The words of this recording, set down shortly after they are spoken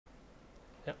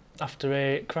After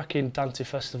a cracking Dante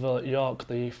festival at York,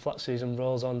 the flat season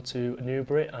rolls on to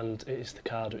Newbury, and it is the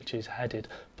card which is headed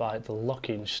by the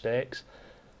Lockinge Stakes.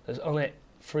 There's only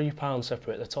 £3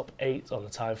 separate the top 8 on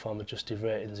the Timeform adjusted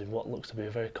ratings in what looks to be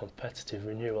a very competitive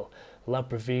renewal.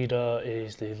 Labravido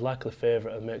is the likely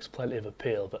favourite and makes plenty of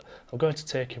appeal, but I'm going to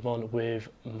take him on with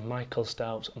Michael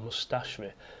Stout's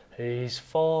Mustachery. His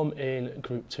form in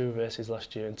Group 2 races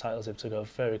last year entitles him to go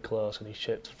very close, and he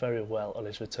shaped very well on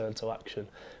his return to action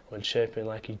when shaping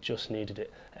like he just needed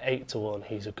it. At 8 to 1,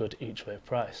 he's a good each-way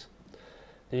price.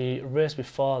 The race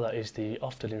before that is the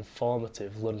often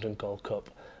informative London Gold Cup,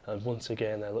 and once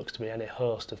again there looks to be any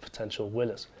host of potential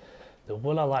winners. The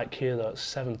one I like here though at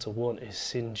 7 to 1 is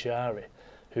Sinjari,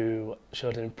 who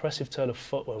showed an impressive turn of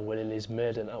foot when winning his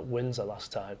maiden at Windsor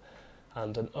last time,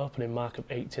 and an opening mark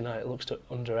of 89 looks to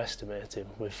underestimate him,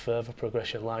 with further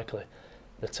progression likely.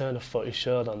 The turn of foot he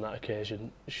showed on that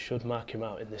occasion should mark him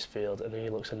out in this field, and he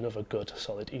looks another good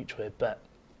solid each way bet.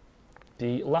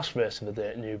 The last race of the day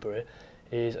at Newbury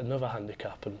is another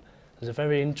handicap, and there's a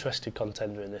very interesting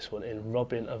contender in this one in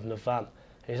Robin of Navan.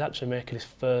 He's actually making his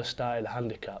first start in the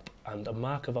handicap, and a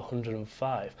mark of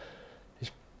 105 is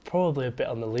probably a bit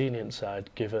on the lenient side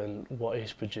given what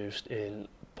he's produced in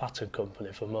Pattern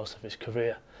Company for most of his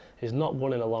career. He's not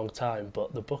won in a long time,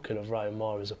 but the booking of Ryan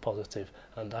Moore is a positive,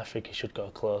 and I think he should go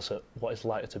close at what is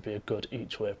likely to be a good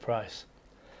each-way price.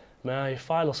 My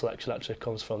final selection actually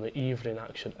comes from the evening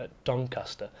action at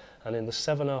Doncaster, and in the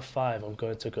 7:05 I'm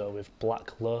going to go with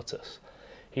Black Lotus.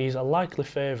 He's a likely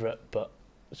favourite, but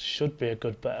should be a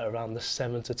good bet around the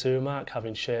 7 to 2 mark,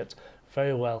 having shaped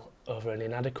very well over an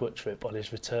inadequate trip on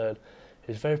his return.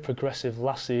 He was very progressive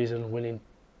last season, winning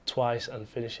twice and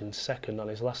finishing second on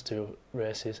his last 2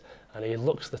 races, and he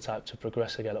looks the type to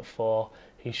progress again at 4.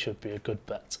 He should be a good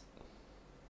bet.